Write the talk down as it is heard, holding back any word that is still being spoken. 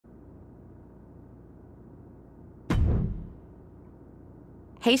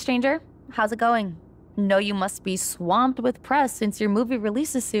Hey stranger, how's it going? Know you must be swamped with press since your movie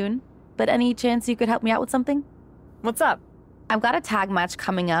releases soon, but any chance you could help me out with something? What's up? I've got a tag match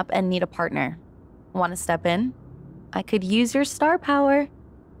coming up and need a partner. Want to step in? I could use your star power.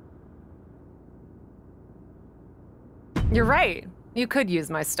 You're right. You could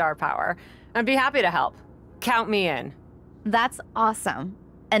use my star power. I'd be happy to help. Count me in. That's awesome.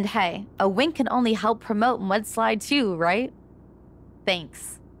 And hey, a wink can only help promote Mudslide too, right?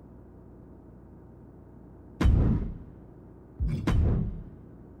 Thanks.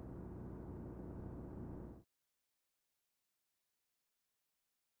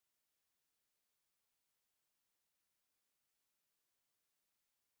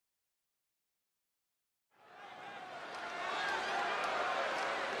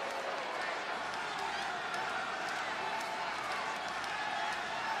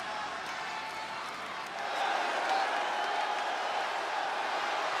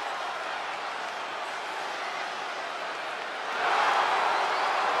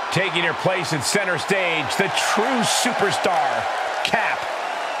 Taking her place at center stage, the true superstar, Cap.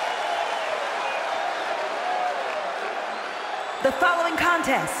 The following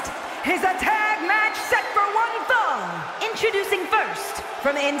contest is a tag match set for one fall. Introducing first,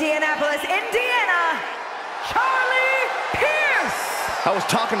 from Indianapolis, Indiana, Charlie Pierce. I was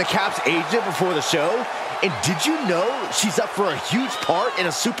talking to Cap's agent before the show, and did you know she's up for a huge part in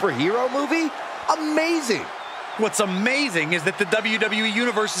a superhero movie? Amazing. What's amazing is that the WWE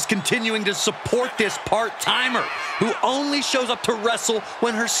Universe is continuing to support this part-timer who only shows up to wrestle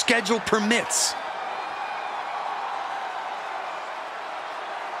when her schedule permits.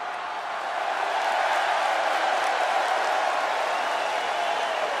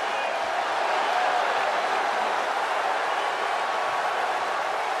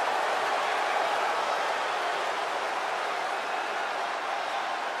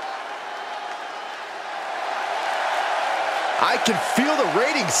 I can feel the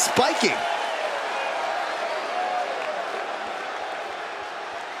ratings spiking.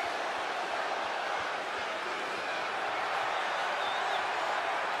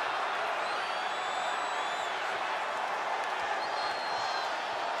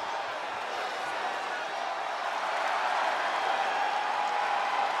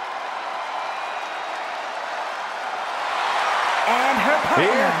 And her partner,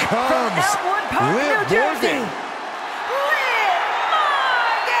 Here comes from Elmwood Park, Liv New Jersey, Morgan.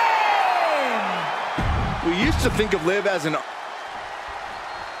 We used to think of Liv as an... and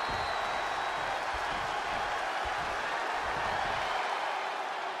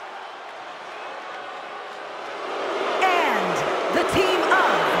the team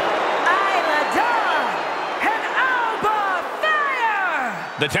of Isla and Alba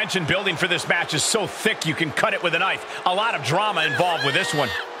Fyre. The tension building for this match is so thick you can cut it with a knife. A lot of drama involved with this one.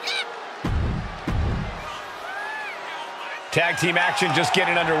 Tag team action just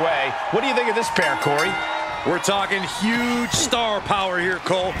getting underway. What do you think of this pair, Corey? We're talking huge star power here,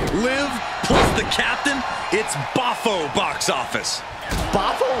 Cole. Liv plus the captain, it's Boffo box office.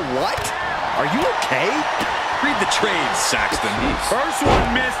 Boffo what? Are you okay? Read the trades, Saxton. First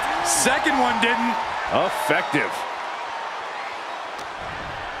one missed, second one didn't. Effective.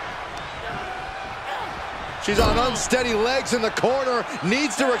 She's on unsteady legs in the corner,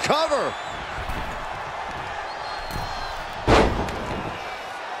 needs to recover.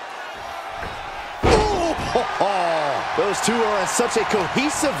 Those two are in such a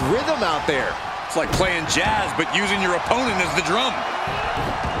cohesive rhythm out there. It's like playing jazz, but using your opponent as the drum.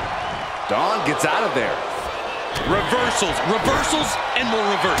 Dawn gets out of there. Reversals, reversals, and more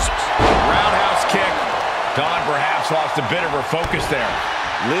reversals. Roundhouse kick. Dawn perhaps lost a bit of her focus there.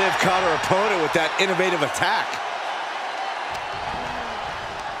 Liv caught her opponent with that innovative attack.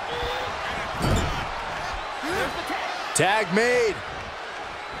 Tag made.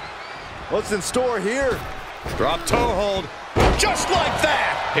 What's in store here? Drop toe hold. Just like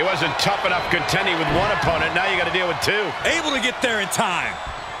that. He wasn't tough enough contending with one opponent. Now you got to deal with two. Able to get there in time.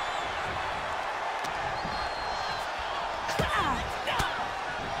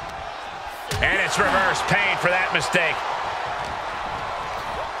 And it's reverse pain for that mistake.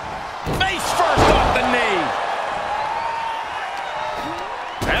 Face first off the knee.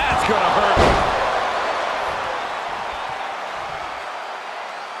 That's going to hurt.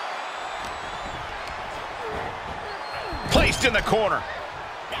 Placed in the corner.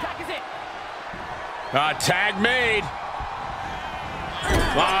 Tag made.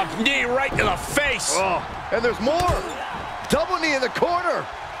 Knee right to the face. Oh, and there's more. Double knee in the corner.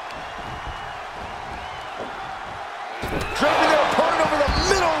 Dropping their opponent over the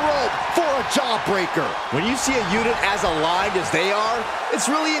middle rope for a jawbreaker. When you see a unit as aligned as they are, it's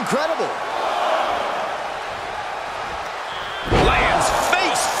really incredible. Lands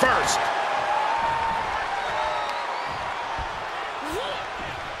face first.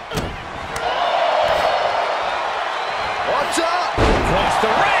 Watch out! Across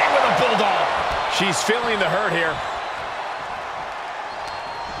the ring with a bulldog. She's feeling the hurt here.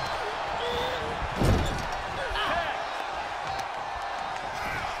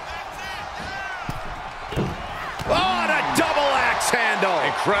 Handle.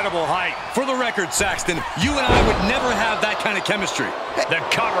 Incredible height. For the record, Saxton, you and I would never have that kind of chemistry. The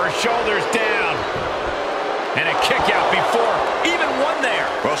cover, shoulders down. And a kick out before even one there.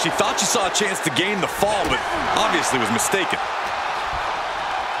 Well, she thought she saw a chance to gain the fall, but obviously was mistaken.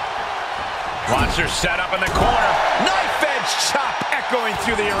 Watch her set up in the corner. Knife edge chop echoing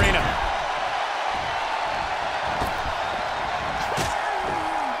through the arena.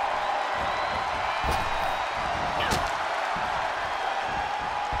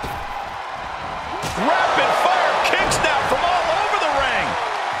 Rapid fire kicks now from all over the ring.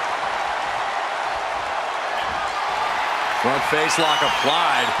 Front face lock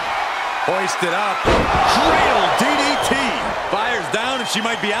applied. Hoisted up. Cradle DDT. Fyre's down and she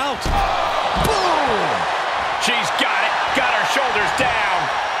might be out. Boom! She's got it. Got her shoulders down.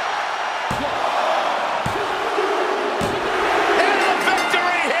 And the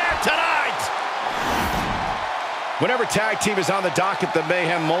victory here tonight. Whenever tag team is on the docket, the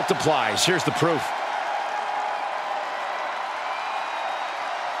mayhem multiplies. Here's the proof.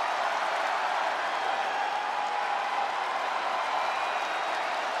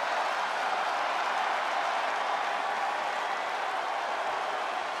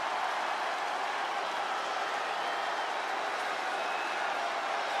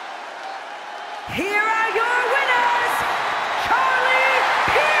 Here are your winners, Charlie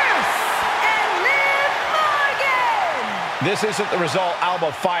Pierce and Liv Morgan. This isn't the result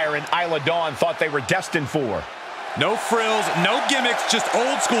Alba, Fyre, and Isla thought they were destined for. No frills, no gimmicks, just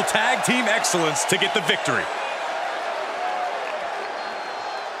old school tag team excellence to get the victory.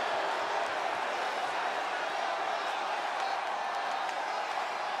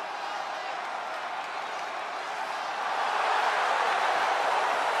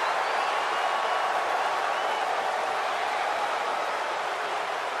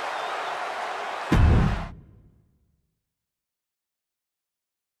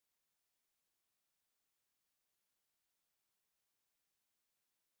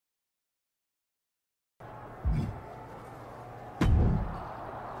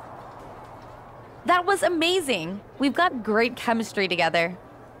 That was amazing. We've got great chemistry together.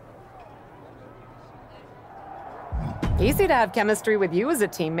 Easy to have chemistry with you as a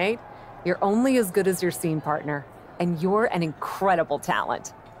teammate. You're only as good as your scene partner, and you're an incredible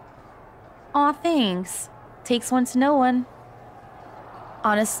talent. Aw, thanks. Takes one to know one.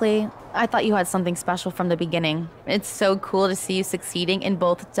 Honestly, I thought you had something special from the beginning. It's so cool to see you succeeding in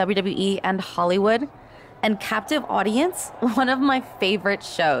both WWE and Hollywood. And Captive Audience, one of my favorite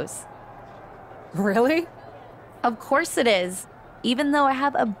shows. Really? Of course it is. Even though I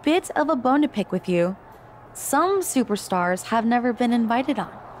have a bit of a bone to pick with you, some superstars have never been invited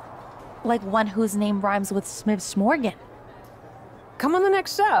on. Like one whose name rhymes with Smith Morgan. Come on the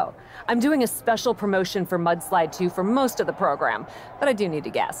next show. I'm doing a special promotion for Mudslide 2 for most of the program, but I do need a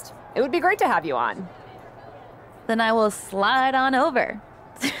guest. It would be great to have you on. Then I will slide on over.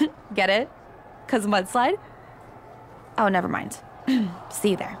 Get it? 'Cause Mudslide? Oh, never mind. See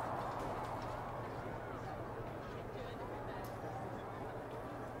you there.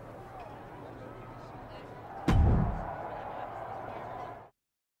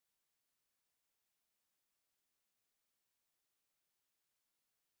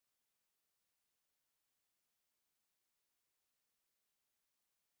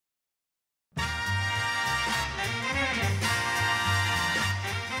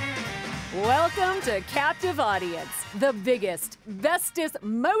 Welcome to Captive Audience, the biggest, bestest,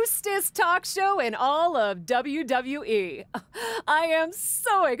 mostest talk show in all of WWE. I am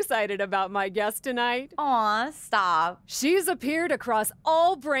so excited about my guest tonight. Aw, stop. She's appeared across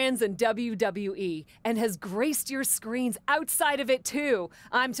all brands in WWE and has graced your screens outside of it too.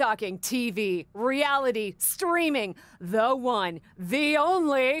 I'm talking TV, reality, streaming, the one, the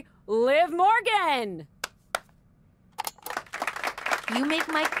only, Liv Morgan. You make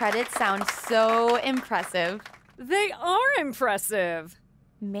my credits sound so impressive. They are impressive.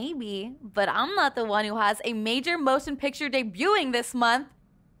 Maybe, but I'm not the one who has a major motion picture debuting this month.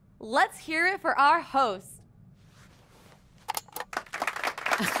 Let's hear it for our host.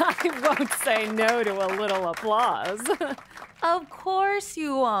 I won't say no to a little applause. Of course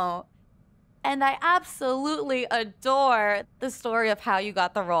you won't. And I absolutely adore the story of how you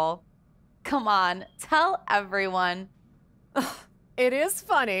got the role. Come on, tell everyone. It is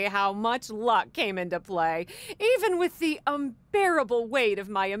funny how much luck came into play, even with the unbearable weight of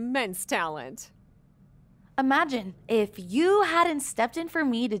my immense talent. Imagine if you hadn't stepped in for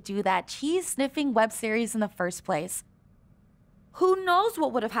me to do that cheese-sniffing web series in the first place. Who knows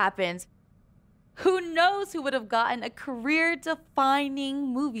what would have happened? Who knows who would have gotten a career-defining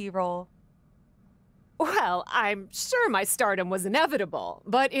movie role? Well, I'm sure my stardom was inevitable,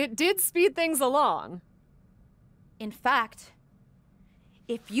 but it did speed things along. In fact,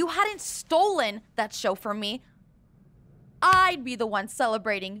 if you hadn't stolen that show from me, I'd be the one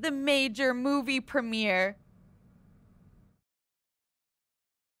celebrating the major movie premiere.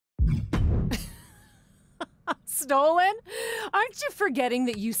 Stolen? Aren't you forgetting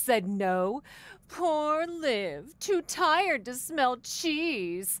that you said no? Poor Liv, too tired to smell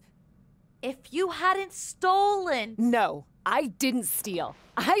cheese. If you hadn't stolen... No, I didn't steal.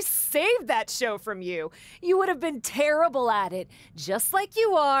 I saved that show from you. You would have been terrible at it, just like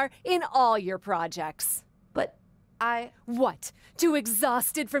you are in all your projects. But I... What? Too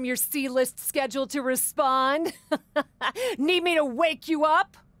exhausted from your C-list schedule to respond? Need me to wake you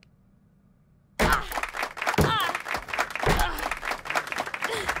up?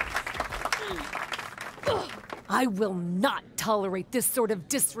 I will not tolerate this sort of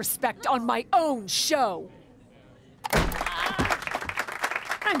disrespect on my own show.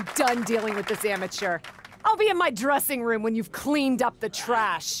 I'm done dealing with this amateur. I'll be in my dressing room when you've cleaned up the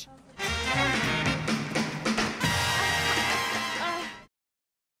trash.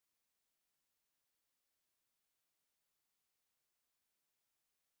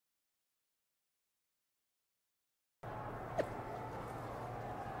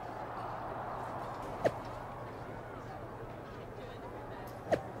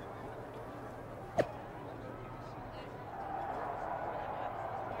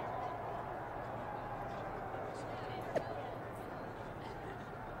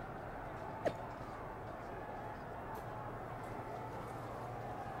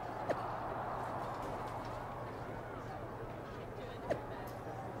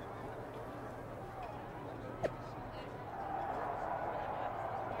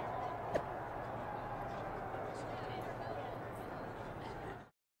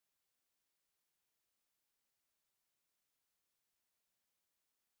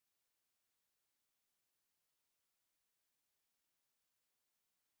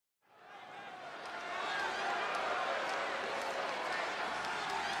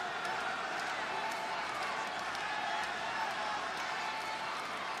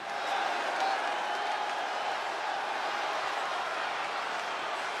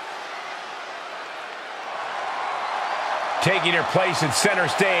 Taking her place at center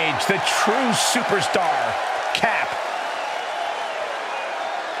stage, the true superstar, Cap.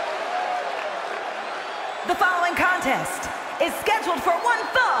 The following contest is scheduled for one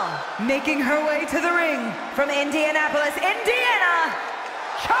fall. Making her way to the ring from Indianapolis, Indiana,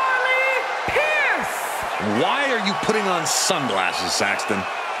 Charlie Pierce. Why are you putting on sunglasses, Saxton?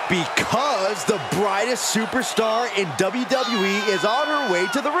 Because the brightest superstar in WWE is on her way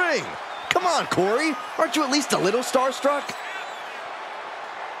to the ring. Come on, Corey. Aren't you at least a little starstruck?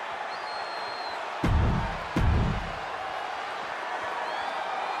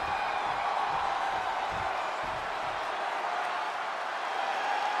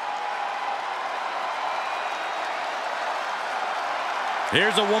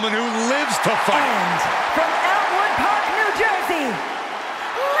 Here's a woman who lives to fight. And from Elmwood Park, New Jersey,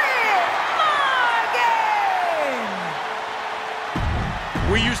 Liv Morgan!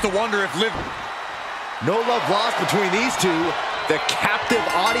 We used to wonder if Liv... No love lost between these two. The captive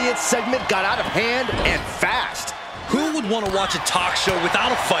audience segment got out of hand and fast. Who would want to watch a talk show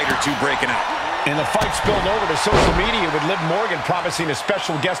without a fight or two breaking out? And the fight spilled over to social media with Liv Morgan promising a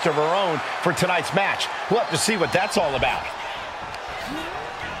special guest of her own for tonight's match. We'll have to see what that's all about.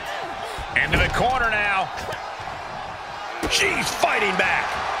 Into the corner now. She's fighting back.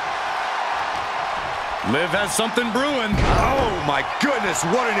 Liv has something brewing. Oh my goodness,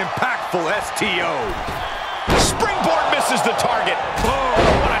 what an impactful STO. Springboard misses the target. Oh,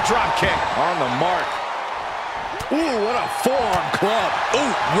 what a drop kick. On the mark. Ooh, what a forearm club.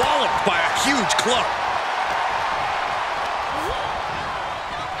 Ooh, walloped by a huge club.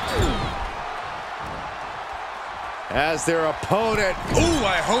 As their opponent. Ooh,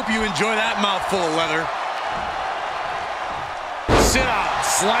 I hope you enjoy that mouthful of leather. Sit out,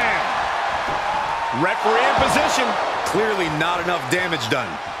 slam. Referee in position. Clearly not enough damage done.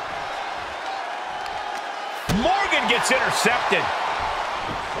 Morgan gets intercepted.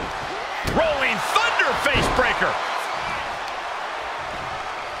 Rolling Thunder face breaker.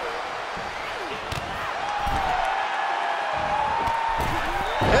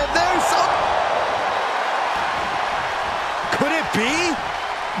 And there's some... Could it be?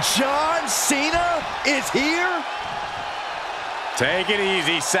 John Cena is here? Take it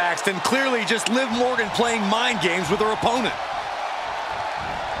easy, Saxton. Clearly just Liv Morgan playing mind games with her opponent.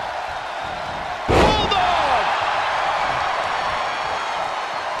 Bulldog!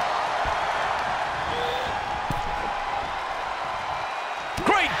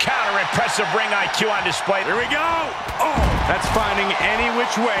 Great counter, impressive ring IQ on display. Here we go. Oh, that's finding any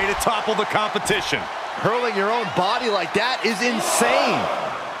which way to topple the competition. Hurling your own body like that is insane.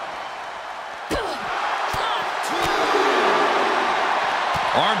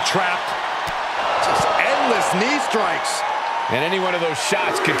 Arm trapped. Just endless knee strikes. And any one of those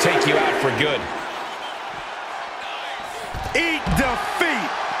shots could take you out for good. Eat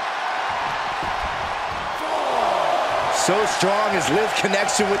defeat. So strong is Liv's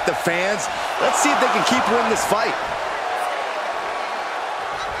connection with the fans. Let's see if they can keep her in this fight.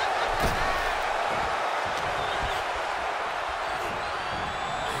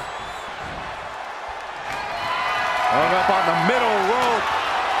 Hung up on the middle rope.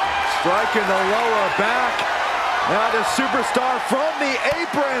 Striking the lower back. Now the superstar from the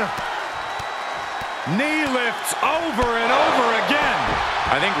apron. Knee lifts over and over again.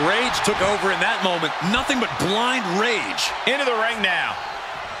 I think rage took over in that moment. Nothing but blind rage. Into the ring now.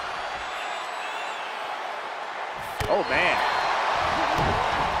 Oh, man.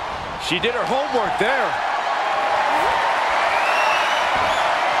 She did her homework there.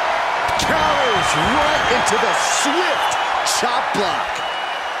 Counters right into the swift chop block.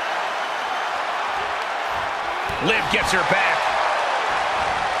 Liv gets her back.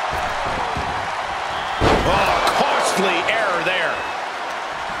 Oh, costly error there.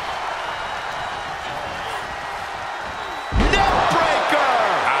 Neck breaker.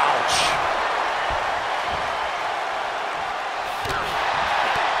 Ouch.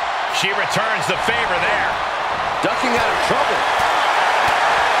 She returns the favor there. Ducking out of trouble.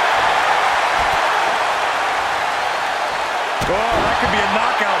 Oh, that could be a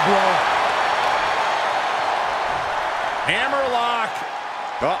knockout blow. Hammerlock.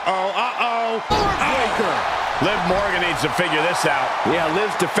 Uh-oh, uh-oh. Breaker. Liv Morgan needs to figure this out. Yeah,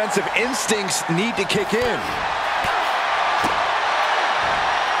 Liv's defensive instincts need to kick in.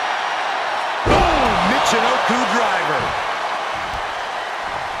 Boom! Michinoku driver.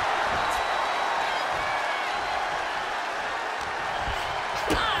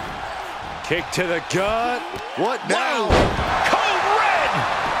 Kick to the gut. What now? Code red.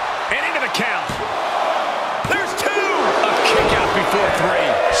 And into the count. There's two. A kick out before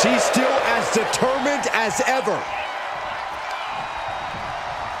three. She's still as determined as ever.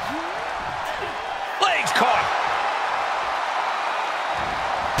 Legs caught.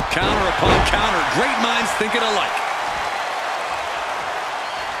 Counter upon counter. Great minds thinking alike.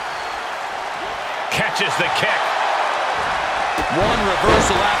 Catches the kick. One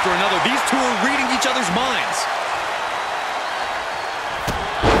reversal after another. These two are reading each other's minds.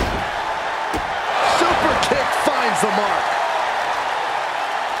 Super kick finds the mark.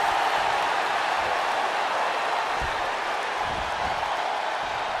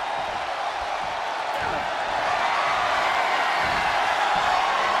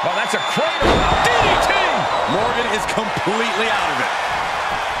 Well, that's a cradle. DDT. Morgan is completely out of it.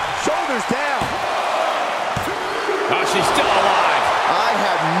 Shoulders down. Oh, she's still alive. I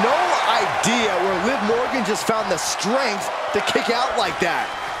have no idea where Liv Morgan just found the strength to kick out like that.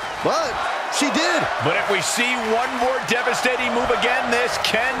 But she did. But if we see one more devastating move again, this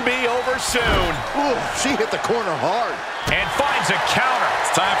can be over soon. Ooh, she hit the corner hard. And finds a counter.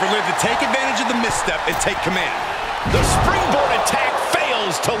 It's time for Liv to take advantage of the misstep and take command. The springboard attack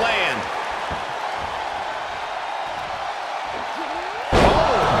fails to land.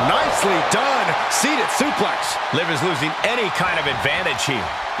 Oh, nicely done. Seated suplex. Liv is losing any kind of advantage here.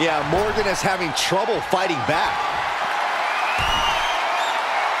 Yeah, Morgan is having trouble fighting back.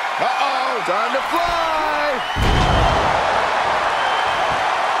 Uh-oh, time to fly.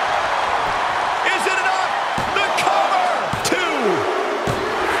 Is it enough? The cover! Two.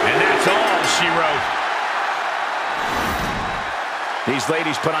 And that's all she wrote. These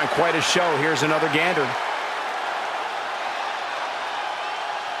ladies put on quite a show. Here's another gander.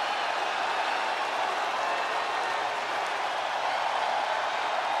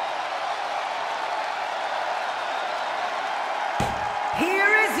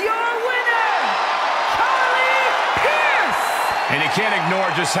 Here is your winner, Charlie Pierce. And he can't ignore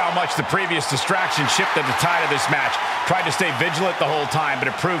just how much the previous distraction shifted the tide of this match. Tried to stay vigilant the whole time, but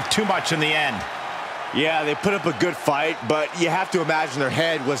it proved too much in the end. Yeah, they put up a good fight, but you have to imagine their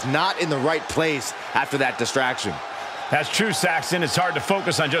head was not in the right place after that distraction. That's true, Saxton. It's hard to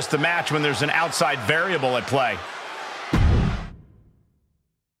focus on just the match when there's an outside variable at play.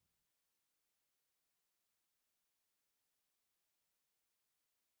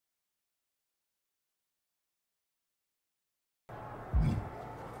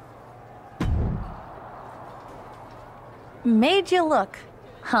 Made you look,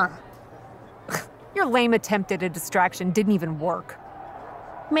 huh? Your lame attempt at a distraction didn't even work.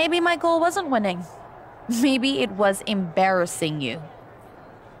 Maybe my goal wasn't winning. Maybe it was embarrassing you.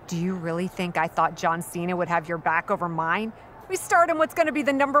 Do you really think I thought John Cena would have your back over mine? We starred in what's going to be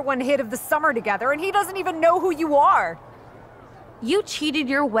the #1 hit of the summer together, and he doesn't even know who you are. You cheated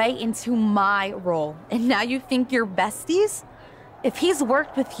your way into my role, and now you think you're besties? If he's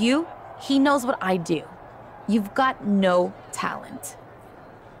worked with you, he knows what I do. You've got no talent.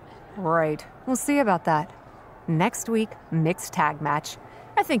 Right. We'll see about that. Next week, mixed tag match.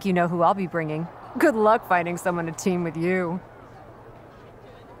 I think you know who I'll be bringing. Good luck finding someone to team with you.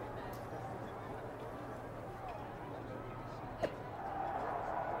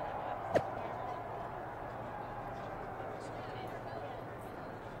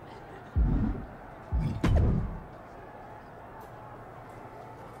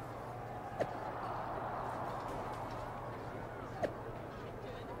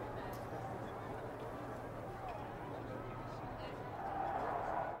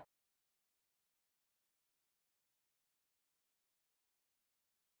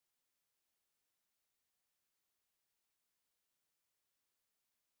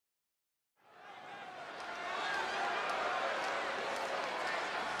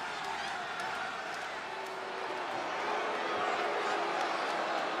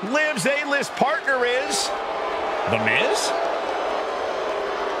 Liv's A-list partner is The Miz.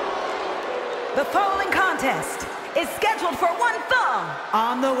 The following contest is scheduled for one fall.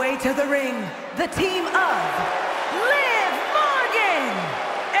 On the way to the ring, the team of Liv Morgan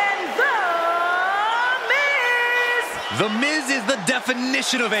and The Miz. The Miz is the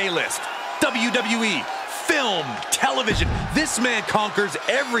definition of A-list. WWE, film, television. This man conquers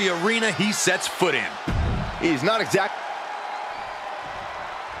every arena he sets foot in. He's not exact.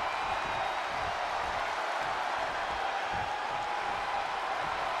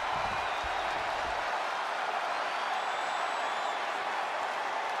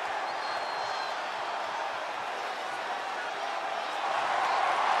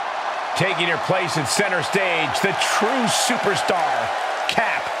 Taking her place at center stage, the true superstar,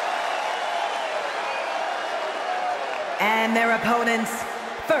 Cap. And their opponents,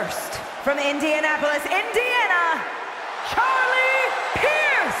 first, from Indianapolis, Indiana, Charlie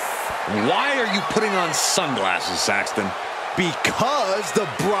Pierce. Why are you putting on sunglasses, Saxton? Because the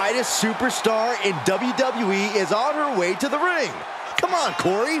brightest superstar in WWE is on her way to the ring. Come on,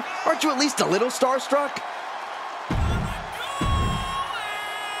 Corey. Aren't you at least a little starstruck?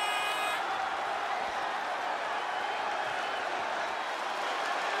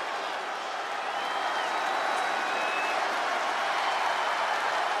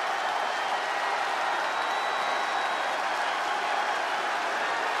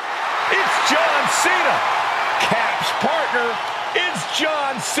 John Cena. Cap's partner is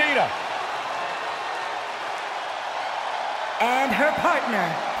John Cena. And her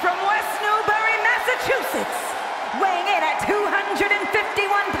partner from West Newbury, Massachusetts, weighing in at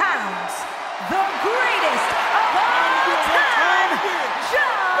 251 pounds, the greatest of all time,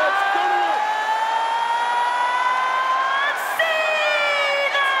 John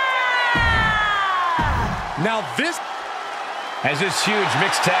Cena! Now this... As this huge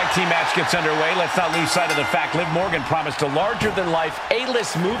mixed tag team match gets underway, let's not lose sight of the fact Liv Morgan promised a larger-than-life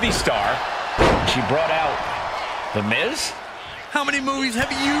A-list movie star. She brought out The Miz. How many movies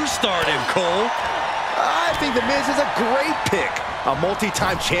have you starred in, Cole? I think The Miz is a great pick. A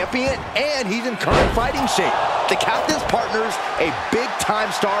multi-time champion, and he's in current fighting shape. The captain's partner's a big-time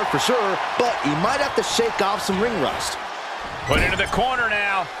star for sure, but he might have to shake off some ring rust. Put into the corner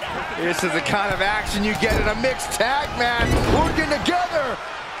now. This is the kind of action you get in a mixed tag match. Working together.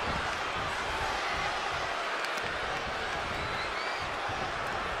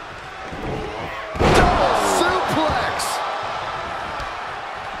 Double suplex.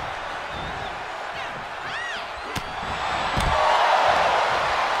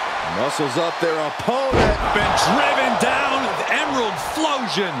 Muscles up their opponent. Been driven down with Emerald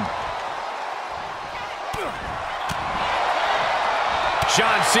Flosion.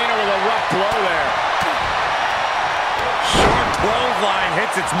 John Cena with a rough blow there. Short clothesline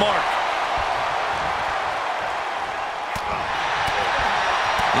hits its mark.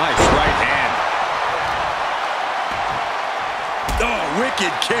 Nice right hand. Oh,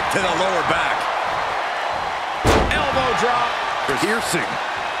 wicked kick to the lower back. Elbow drop. Piercing.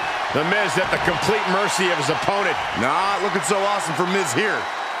 The Miz at the complete mercy of his opponent. Not looking so awesome for Miz here.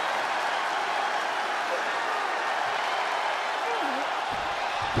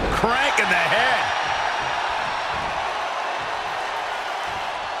 Crank in the head.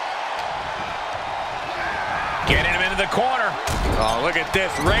 Getting him into the corner. Oh, look at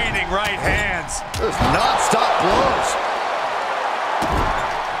this, raining right hands. Just non-stop blows.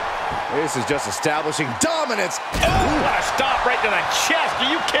 This is just establishing dominance. Oh, what a stop right to the chest. Are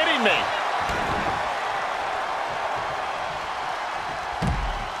you kidding me?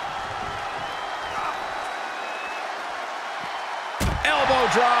 Elbow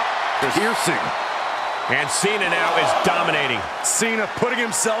drop. Piercing. And Cena now is dominating. Cena putting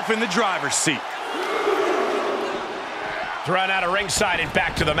himself in the driver's seat. Thrown out of ringside and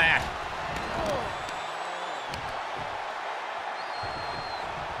back to the mat.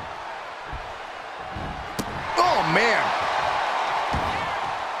 Oh, man.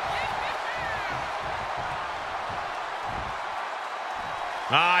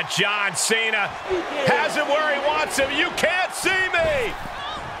 John Cena has him where he wants him. You can't see me.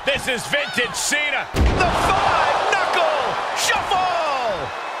 This is vintage Cena. The five-knuckle shuffle.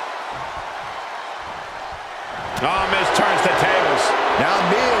 Oh, Miz turns the tables. Now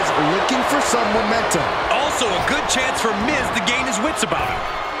Miz looking for some momentum. Also a good chance for Miz to gain his wits about him.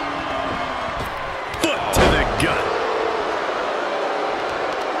 Foot to the gut.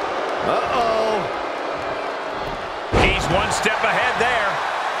 Uh-oh. He's one step ahead there.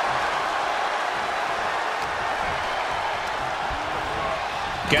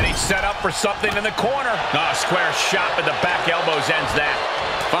 Getting set up for something in the corner. Oh, square shot, but the back elbows ends that.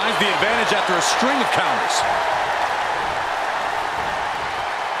 Finds the advantage after a string of counters.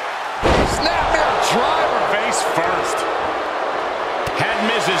 Snapmare driver. Face first. Had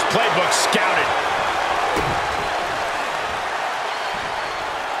Miz's playbook scouted.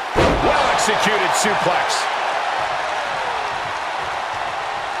 Well-executed suplex.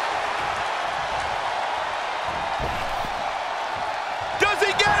 Does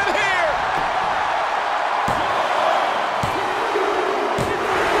he get him here?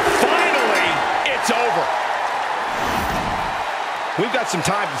 Finally, it's over. We've got some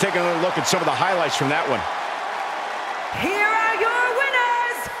time to take another look at some of the highlights from that one. Here are your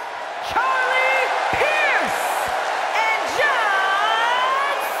winners, Charlie Pierce and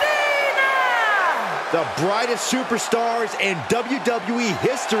John Cena! The brightest superstars in WWE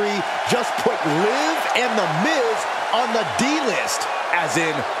history just put Liv and The Miz on the D-list, as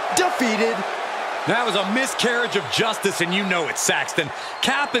in defeated. That was a miscarriage of justice, and you know it, Saxton.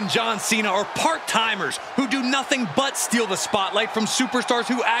 Cap and John Cena are part-timers who do nothing but steal the spotlight from superstars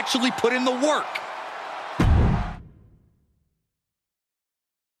who actually put in the work.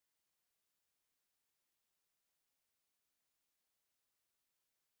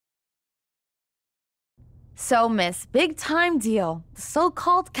 So, Miss, big time deal. The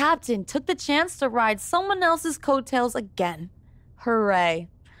so-called captain took the chance to ride someone else's coattails again. Hooray.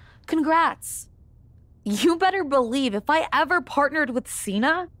 Congrats. You better believe if I ever partnered with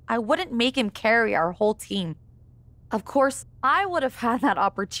Cena, I wouldn't make him carry our whole team. Of course, I would have had that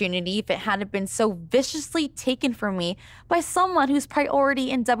opportunity if it hadn't been so viciously taken from me by someone whose priority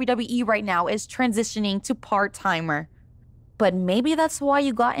in WWE right now is transitioning to part-timer. But maybe that's why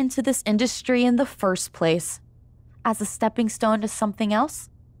you got into this industry in the first place. As a stepping stone to something else?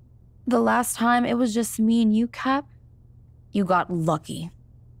 The last time it was just me and you, Cap, you got lucky.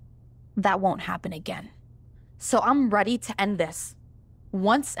 That won't happen again. So I'm ready to end this.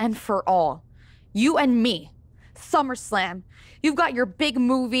 Once and for all. You and me. SummerSlam. You've got your big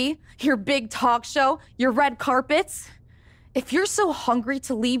movie, your big talk show, your red carpets. If you're so hungry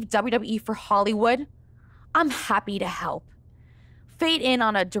to leave WWE for Hollywood, I'm happy to help. Fade in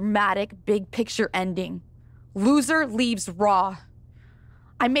on a dramatic big picture ending. Loser leaves Raw.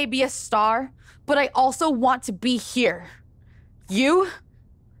 I may be a star, but I also want to be here. You?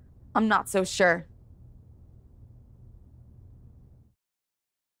 I'm not so sure.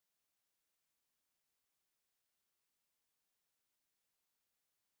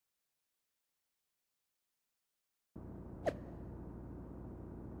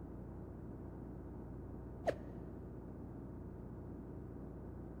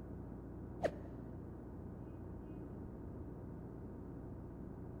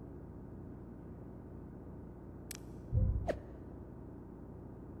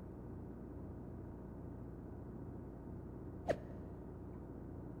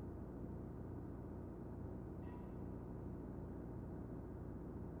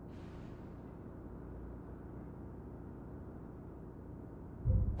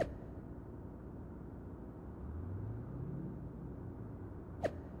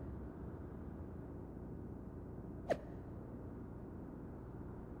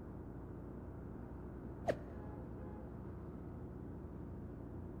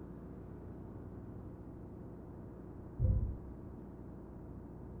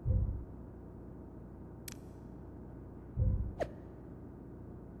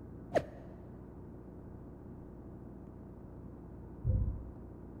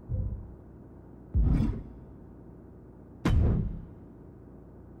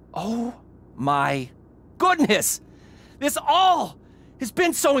 Oh my goodness! This all has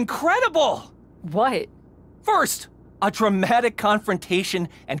been so incredible! What? First, a dramatic confrontation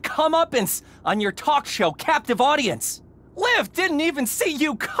and comeuppance on your talk show captive audience. Liv didn't even see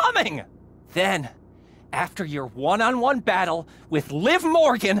you coming! Then, after your one-on-one battle with Liv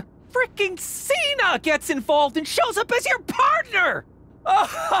Morgan, freaking Cena gets involved and shows up as your partner!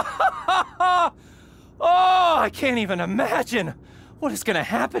 Oh, I can't even imagine what is gonna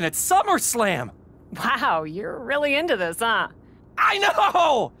happen at SummerSlam! Wow, you're really into this, huh? I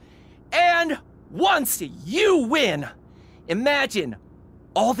know! And once you win, imagine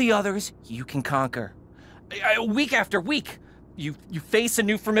all the others you can conquer. Week after week, you face a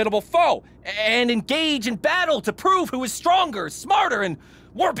new formidable foe and engage in battle to prove who is stronger, smarter, and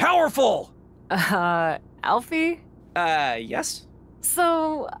more powerful. Alfie? Yes?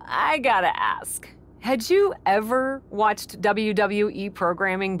 So, I gotta ask, had you ever watched WWE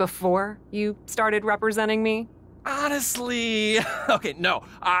programming before you started representing me? Honestly, okay, no.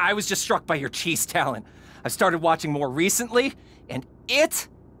 I was just struck by your cheese talent. I started watching more recently, and it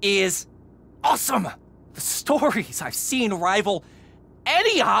is awesome. The stories I've seen rival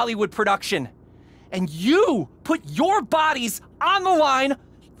any Hollywood production. And you put your bodies on the line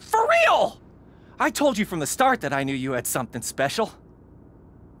for real. I told you from the start that I knew you had something special.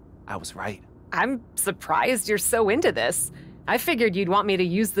 I was right. I'm surprised you're so into this. I figured you'd want me to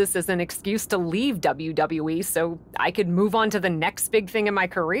use this as an excuse to leave WWE so I could move on to the next big thing in my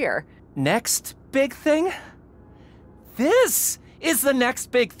career. Next big thing? This is the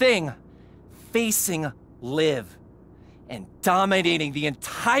next big thing. Facing Liv and dominating the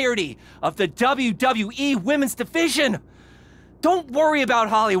entirety of the WWE Women's Division. Don't worry about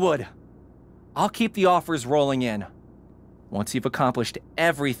Hollywood. I'll keep the offers rolling in once you've accomplished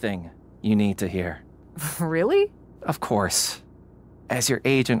everything you need to hear. Really? Of course. As your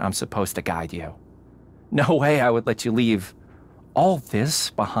agent, I'm supposed to guide you. No way I would let you leave all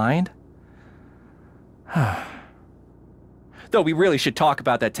this behind. Though we really should talk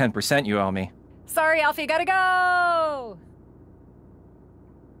about that 10% you owe me. Sorry, Alfie, gotta go!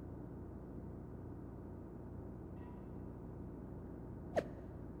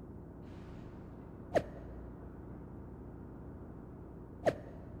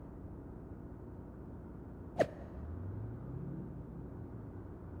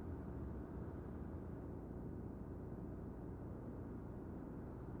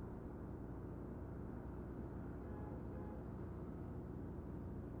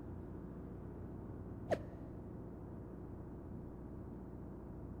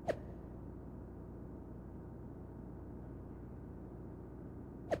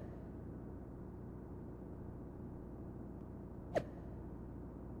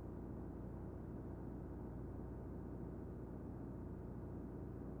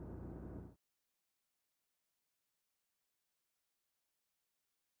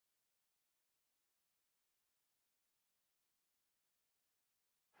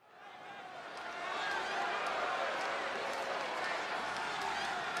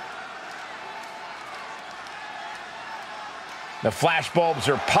 The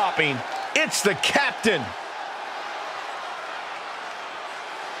flashbulbs are popping. It's the captain.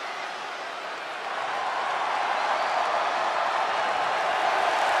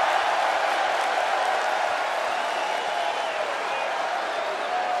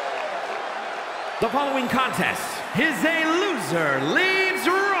 The following contest is a loser leaves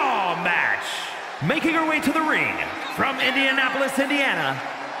Raw match. Making her way to the ring from Indianapolis, Indiana,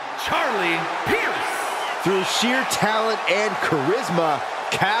 Charlie Pierce. Through sheer talent and charisma,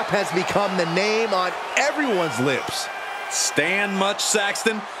 Cap has become the name on everyone's lips. Stand much,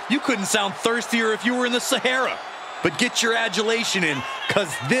 Saxton? You couldn't sound thirstier if you were in the Sahara. But get your adulation in,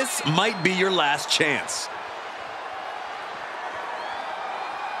 because this might be your last chance.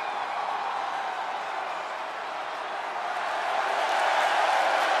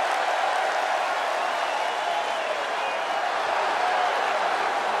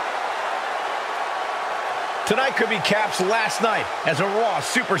 Tonight could be Cap's last night as a Raw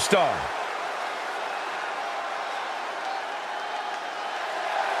superstar.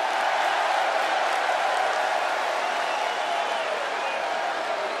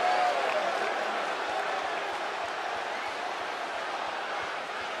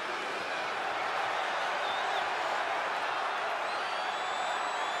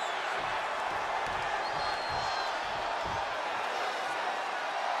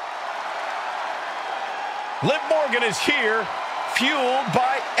 Liv Morgan is here, fueled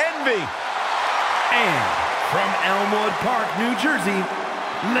by envy. And from Elmwood Park, New Jersey,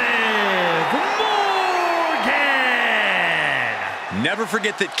 Liv Morgan. Never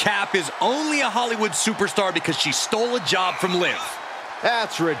forget that Cap is only a Hollywood superstar because she stole a job from Liv.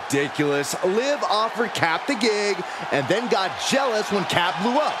 That's ridiculous. Liv offered Cap the gig and then got jealous when Cap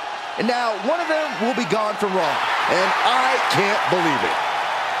blew up. And now one of them will be gone from Raw. And I can't believe it.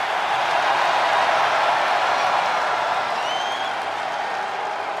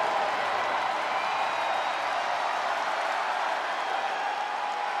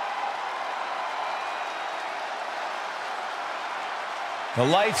 The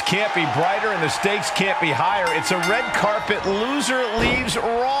lights can't be brighter and the stakes can't be higher. It's a red carpet loser leaves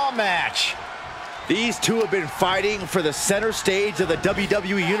Raw match. These two have been fighting for the center stage of the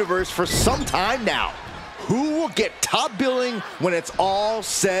WWE Universe for some time now. Who will get top billing when it's all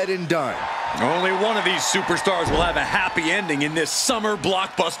said and done? Only one of these superstars will have a happy ending in this summer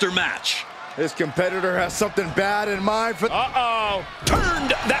blockbuster match. This competitor has something bad in mind for... Uh-oh.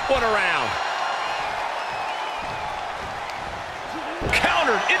 Turned that one around.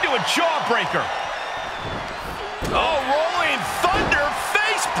 Countered into a jawbreaker. Oh, rolling thunder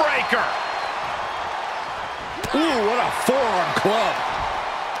face breaker. Ooh, what a forearm club.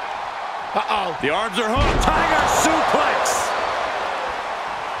 Uh-oh. The arms are hooked. Tiger suplex.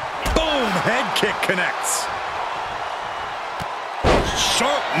 Boom, head kick connects.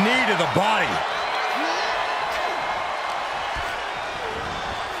 Sharp knee to the body.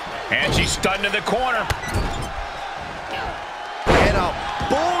 And she's stunned in the corner. And a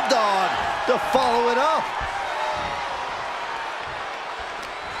bulldog to follow it up.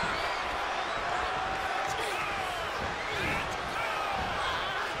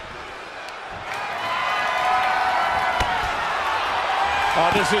 Oh,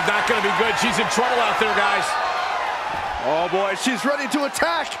 this is not going to be good. She's in trouble out there, guys. Oh, boy, she's ready to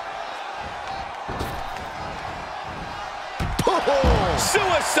attack. Oh,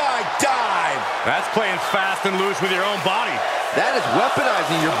 suicide dive. That's playing fast and loose with your own body. That is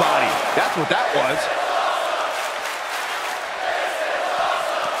weaponizing your body. That's what that was.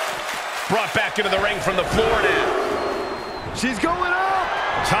 Brought back into the ring from the floor now. She's going up.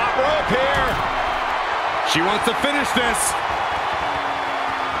 Top rope here. She wants to finish this.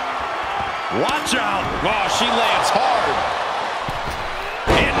 Watch out. Oh, she lands hard.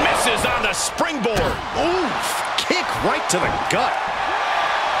 And misses on the springboard. Oof. Kick right to the gut.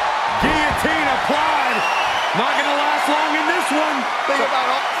 Guillotine applied. Not going to last long in this one.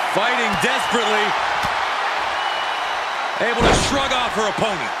 Fighting desperately. Able to shrug off her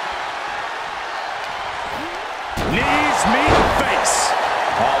opponent. Knees meet face.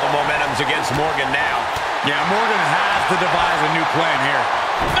 All the momentum's against Morgan now. Yeah, Morgan has to devise a new plan here.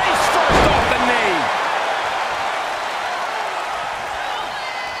 Face first off the knee.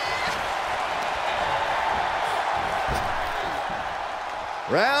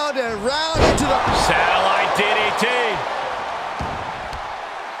 Round and round into the... Satellite DDT.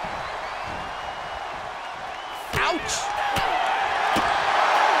 Ouch.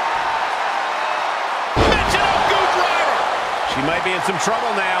 She might be in some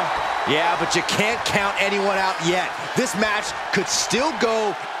trouble now. Yeah, but you can't count anyone out yet. This match could still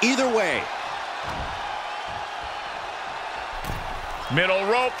go either way. Middle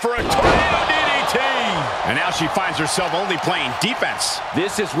rope for a tornado DDT. And now she finds herself only playing defense.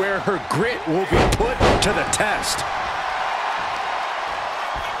 This is where her grit will be put to the test.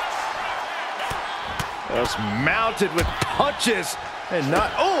 Just mounted with punches and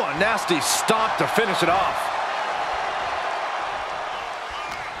not... Oh, a nasty stomp to finish it off.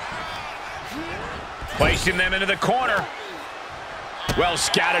 Placing them into the corner. Well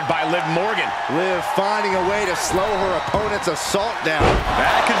scattered by Liv Morgan. Liv finding a way to slow her opponent's assault down.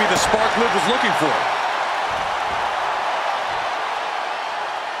 That could be the spark Liv was looking for.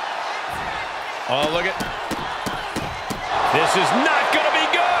 Oh, look at... This is not going to be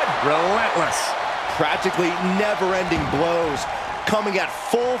good. Relentless. Practically never-ending blows. Coming at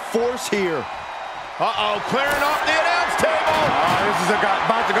full force here. Uh-oh, clearing off the announce table. Oh, this is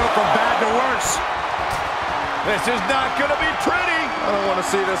about to go from bad to worse. This is not going to be pretty. I don't want to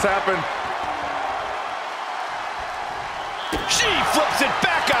see this happen. She flips it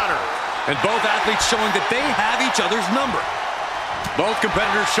back on her. And both athletes showing that they have each other's number. Both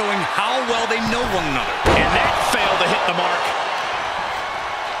competitors showing how well they know one another. And that failed to hit the mark.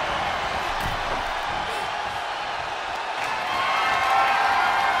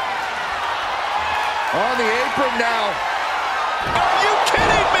 On the apron now. Are you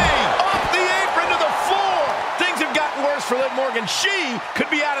kidding me? Off the apron to the floor. Things have gotten worse for Liv Morgan. She could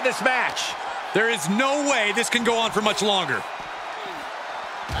be out of this match. There is no way this can go on for much longer.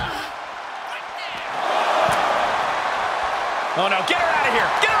 Oh no, get her out of here.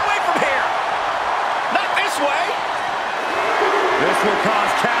 Get her away from here. Not this way. This will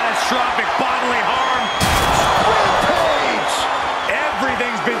cause catastrophic bodily harm. Rampage!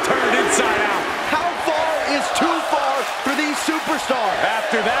 Everything's been turned inside out. How far is too far for these superstars?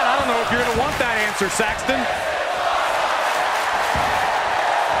 After that, I don't know if you're going to want that answer, Saxton.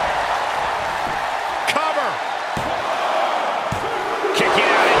 Cover. Kicking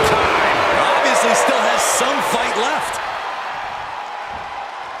out in time. Obviously still has some fight left.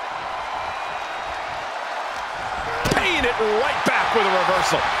 Paying it right back with a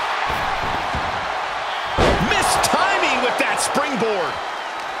reversal. Missed timing with that springboard.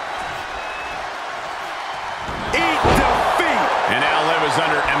 Eat defeat. And now Liv is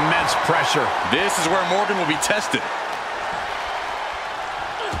under immense pressure. This is where Morgan will be tested.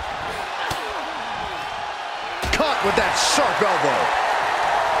 Caught with that sharp elbow.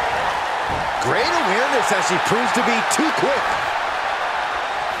 Great awareness as she proves to be too quick.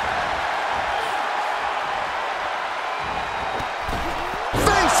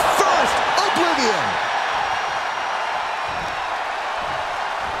 Face first, oblivion.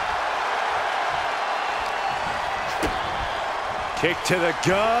 Kick to the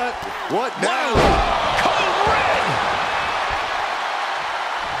gut. What now? Code red.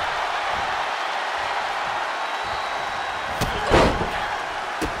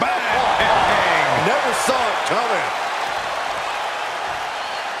 Bang! Never saw it coming.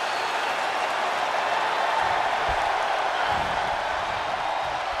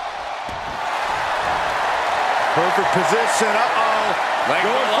 Perfect position. Uh-oh.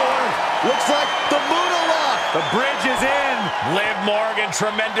 Going for it. Looks like the Moonalock. The bridge is in. Liv Morgan,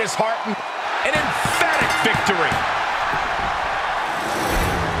 tremendous heart. An emphatic victory.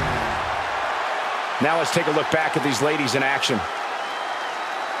 Now let's take a look back at these ladies in action.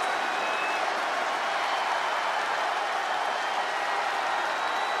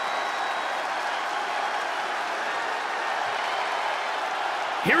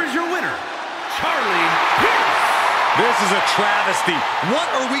 Here is your winner, Charlie Pierce. This is a travesty. What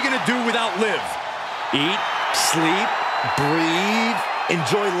are we going to do without Liv? Eat, sleep, breathe,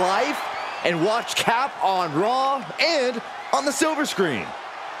 enjoy life, and watch Cap on Raw and on the silver screen.